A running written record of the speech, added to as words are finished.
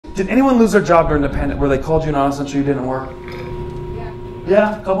Did anyone lose their job during the pandemic where they called you non-essential, you didn't work?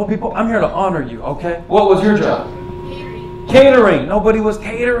 Yeah, a couple people. I'm here to honor you, okay? What was your job? Catering. Nobody was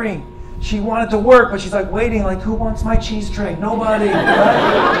catering. She wanted to work, but she's like waiting, like, who wants my cheese tray? Nobody. Right?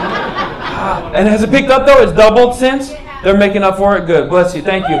 And has it picked up though? It's doubled since? They're making up for it? Good. Bless you.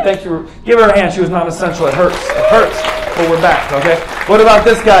 Thank you. Thank you. Give her a hand. She was non-essential. It hurts. It hurts. But we're back, okay? What about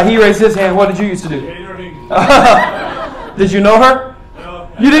this guy? He raised his hand. What did you used to do? Catering. Did you know her? No.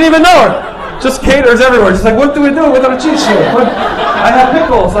 You didn't even know her. Just caters everywhere. Just like, what do we do without a cheese tray? I have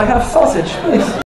pickles. I have sausage. Please.